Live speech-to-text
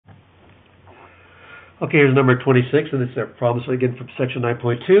Okay, here's number 26, and this is our problem, so again from section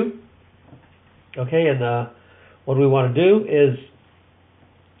 9.2. Okay, and what we want to do is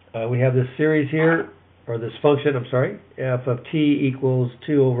we have this series here, or this function, I'm sorry, f of t equals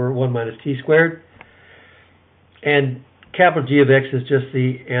 2 over 1 minus t squared. And capital G of x is just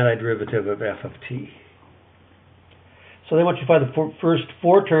the antiderivative of f of t. So they want you to find the first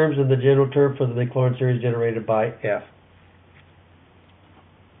four terms in the general term for the Maclaurin series generated by f.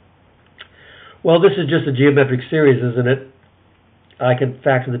 Well, this is just a geometric series, isn't it? I can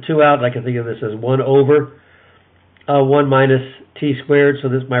factor the 2 out, and I can think of this as 1 over 1 minus t squared, so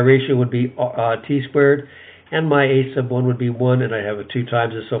this my ratio would be t squared, and my a sub 1 would be 1, and I have a 2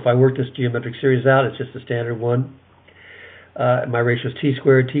 times this. So if I work this geometric series out, it's just a standard 1. My ratio is t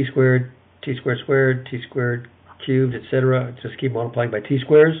squared, t squared, t squared squared, t squared cubed, etc. Just keep multiplying by t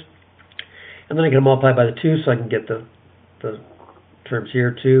squares. And then I can multiply by the 2, so I can get the terms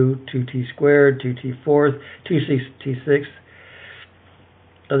here, 2t squared, 2t fourth, 2t sixth.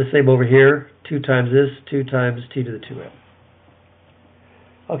 The same over here, 2 times this, 2 times t to the 2n.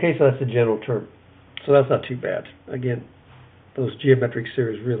 Okay, so that's the general term. So that's not too bad. Again, those geometric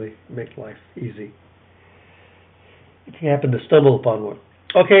series really make life easy if you happen to stumble upon one.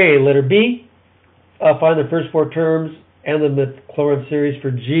 Okay, letter B. Find the first four terms and the Maclaurin series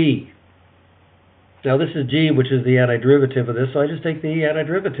for G. Now this is G, which is the antiderivative of this, so I just take the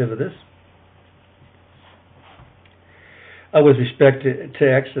antiderivative of this. With respect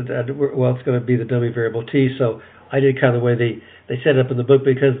to x, well, it's going to be the dummy variable t, so I did kind of the way they set it up in the book,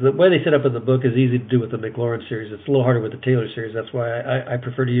 because the way they set up in the book is easy to do with the Maclaurin series. It's a little harder with the Taylor series. That's why I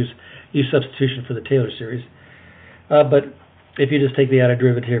prefer to use substitution for the Taylor series. But if you just take the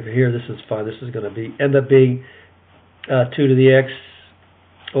antiderivative here, this is fine. This is going to end up being 2 to the x.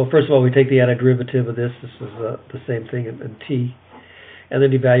 Well, first of all, we take the antiderivative of this. This is the same thing in t, and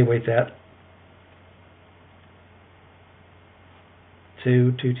then evaluate that.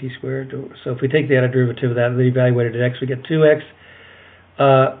 2t squared. So if we take the antiderivative of that and then evaluate it at x, we get 2x.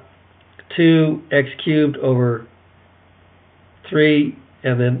 2x cubed over 3,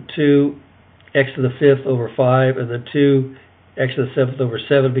 and then 2x to the 5th over 5, and then 2x to the 7th over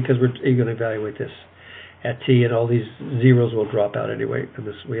 7, because we're going to evaluate this at t, and all these zeros will drop out anyway, and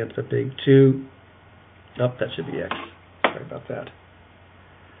this we end up being 2. Nope, that should be x. Sorry about that.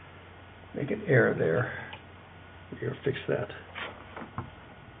 Make an error there. We'll fix that.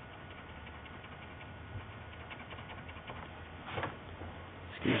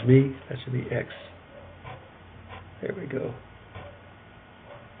 Excuse me, that should be x. There we go.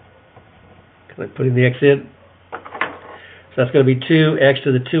 Can I put in the x in? So that's going to be 2x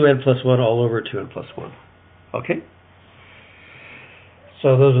to the 2n plus 1 all over 2n plus 1. Okay?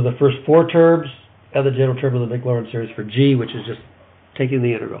 So those are the first four terms and the general term of the Maclaurin series for G, which is just taking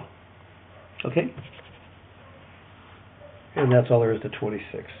the integral. Okay? And that's all there is to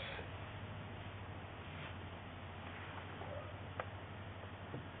 26.